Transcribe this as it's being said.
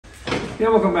Yeah,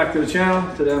 welcome back to the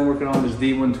channel. Today I'm working on this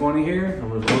D120 here. I'm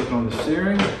going to work on the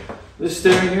steering. This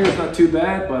steering here is not too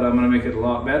bad, but I'm going to make it a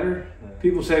lot better.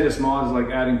 People say this mod is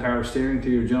like adding power steering to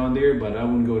your John Deere, but I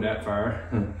wouldn't go that far.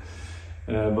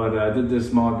 But I did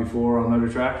this mod before on other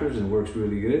tractors and it works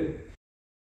really good.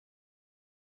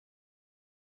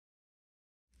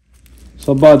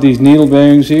 So I bought these needle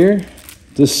bearings here.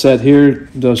 This set here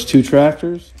does 2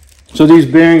 tractors. So these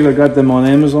bearings, I got them on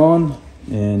Amazon.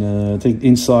 And I think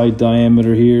inside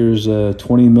diameter here is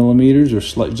 20 millimeters, or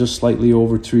just slightly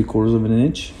over 3/4 of an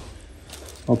inch.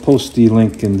 I'll post the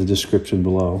link in the description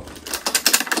below.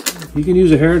 You can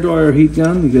use a hairdryer or heat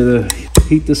gun. You gotta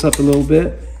heat this up a little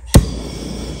bit.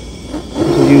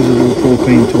 I'll use a little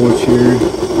propane torch here,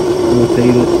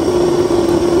 rotate it,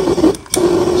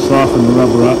 soften the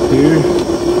rubber up here.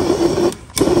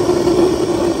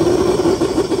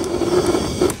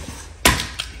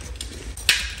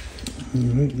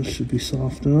 Alright, this should be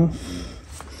soft enough.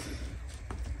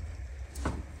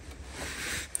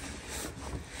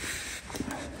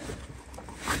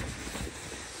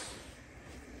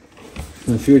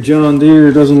 And if your John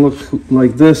Deere doesn't look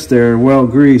like this, they're well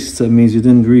greased. That means you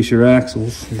didn't grease your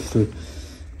axles.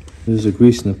 There's a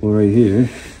grease nipple right here.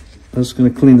 I'm just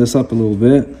going to clean this up a little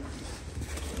bit.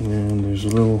 And there's a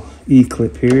little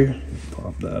E-clip here.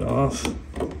 Pop that off.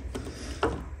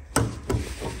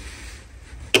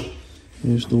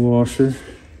 Here's the washer.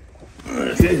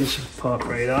 Okay, this should pop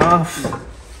right off.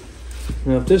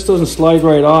 Now, if this doesn't slide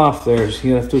right off, you're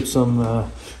gonna have to put some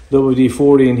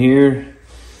WD-40 in here,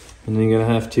 and then you're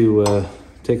gonna have to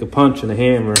take a punch and a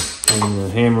hammer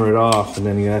and hammer it off, and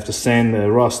then you're gonna have to sand the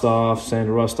rust off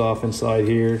inside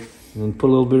here, and then put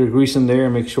a little bit of grease in there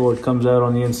and make sure it comes out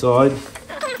on the inside.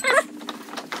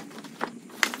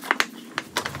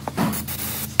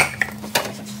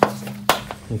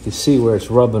 You can see where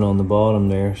it's rubbing on the bottom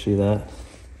there, see that?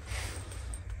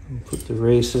 Put the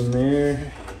race in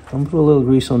there. I'm gonna put a little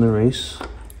grease on the race.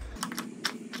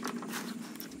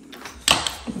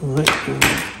 All right,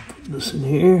 put this in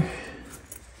here.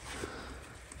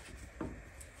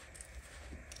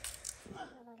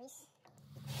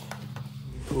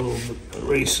 Put a little bit of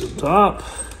race on top.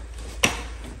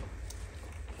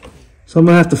 So I'm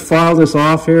gonna have to file this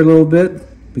off here a little bit,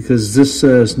 because this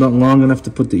is not long enough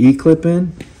to put the E-clip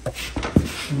in.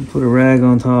 I'll put a rag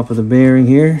on top of the bearing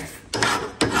here.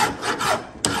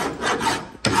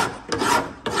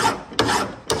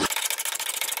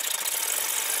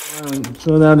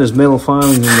 So now there's metal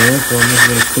filings in there, so I'm just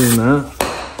going to clean that.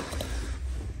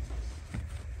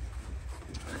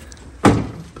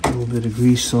 Put a little bit of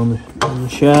grease on the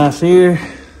shaft here.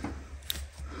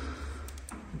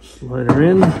 Slide her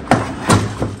in.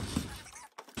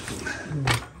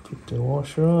 Put the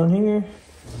washer on here.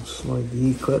 Slide the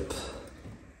E-clip.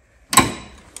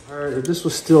 Alright, if this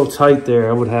was still tight there,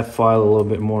 I would have to file a little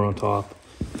bit more on top.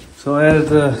 So I added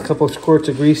a couple of squirts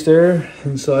of grease there,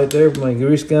 inside there with my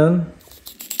grease gun.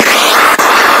 Put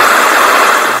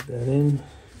that in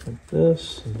like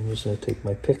this, and I'm just going to take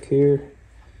my pick here.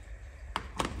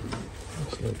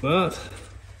 Just like that.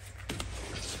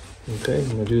 Okay, I'm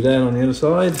going to do that on the other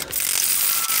side.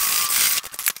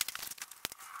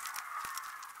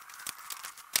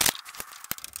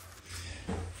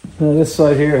 Now this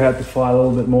side here I had to file a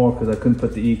little bit more because I couldn't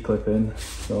put the E-clip in.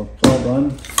 So it's all done.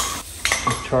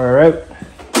 Let's try her out.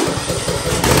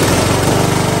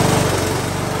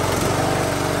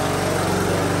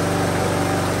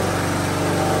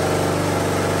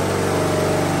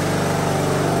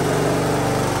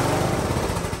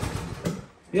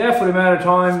 Yeah, for the amount of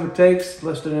time it takes,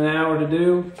 less than an hour to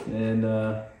do, and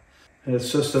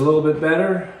it's just a little bit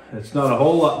better. It's not a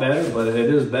whole lot better, but it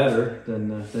is better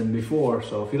than before.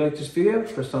 So if you like this video,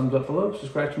 press thumbs up below,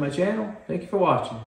 subscribe to my channel. Thank you for watching.